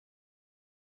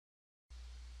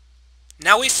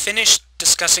Now we've finished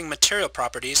discussing material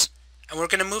properties, and we're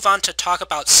going to move on to talk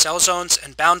about cell zones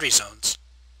and boundary zones.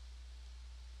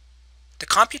 The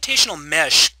computational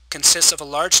mesh consists of a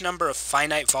large number of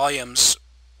finite volumes,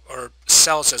 or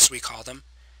cells as we call them,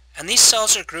 and these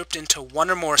cells are grouped into one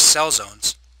or more cell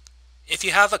zones. If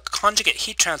you have a conjugate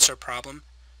heat transfer problem,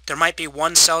 there might be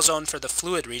one cell zone for the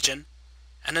fluid region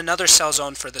and another cell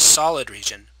zone for the solid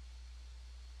region.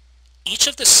 Each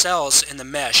of the cells in the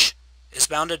mesh is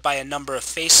bounded by a number of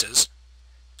faces,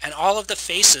 and all of the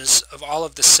faces of all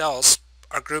of the cells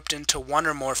are grouped into one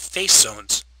or more face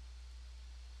zones.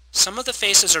 Some of the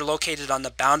faces are located on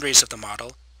the boundaries of the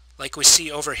model, like we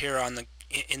see over here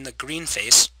in the green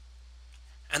face,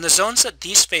 and the zones that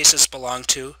these faces belong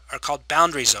to are called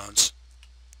boundary zones.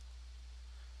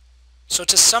 So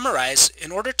to summarize,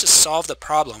 in order to solve the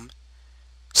problem,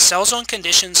 cell zone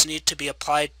conditions need to be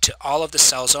applied to all of the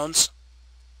cell zones,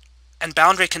 and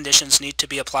boundary conditions need to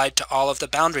be applied to all of the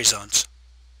boundary zones.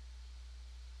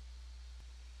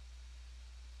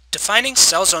 Defining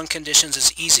cell zone conditions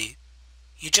is easy.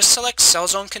 You just select cell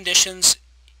zone conditions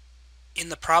in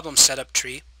the problem setup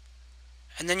tree,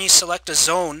 and then you select a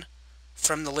zone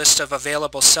from the list of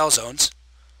available cell zones,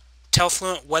 tell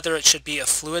Fluent whether it should be a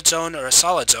fluid zone or a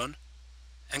solid zone,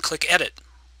 and click Edit.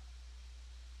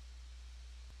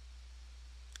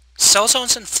 Cell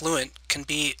zones in Fluent can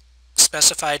be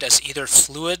specified as either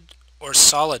fluid or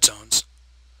solid zones.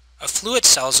 A fluid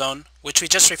cell zone, which we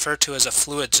just referred to as a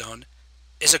fluid zone,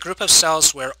 is a group of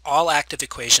cells where all active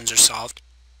equations are solved,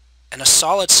 and a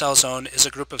solid cell zone is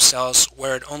a group of cells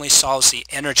where it only solves the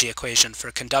energy equation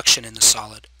for conduction in the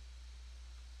solid.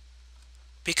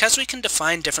 Because we can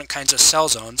define different kinds of cell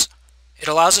zones, it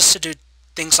allows us to do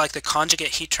things like the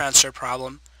conjugate heat transfer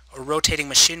problem or rotating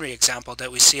machinery example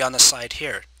that we see on the slide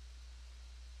here.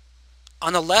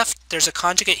 On the left, there's a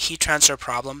conjugate heat transfer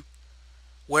problem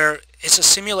where it's a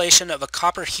simulation of a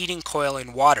copper heating coil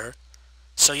in water,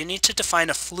 so you need to define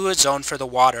a fluid zone for the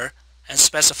water and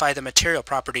specify the material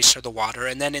properties for the water,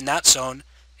 and then in that zone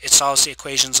it solves the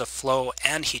equations of flow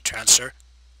and heat transfer.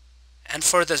 And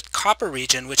for the copper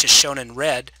region, which is shown in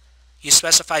red, you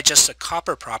specify just the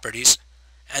copper properties,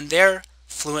 and there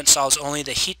Fluent solves only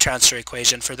the heat transfer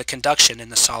equation for the conduction in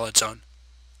the solid zone.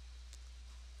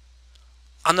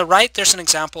 On the right, there's an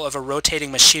example of a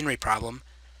rotating machinery problem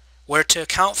where, to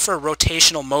account for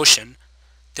rotational motion,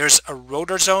 there's a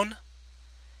rotor zone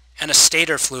and a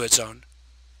stator fluid zone.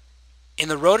 In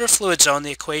the rotor fluid zone,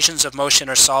 the equations of motion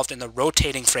are solved in the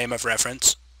rotating frame of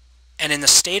reference, and in the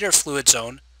stator fluid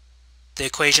zone, the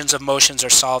equations of motions are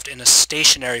solved in a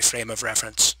stationary frame of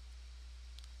reference.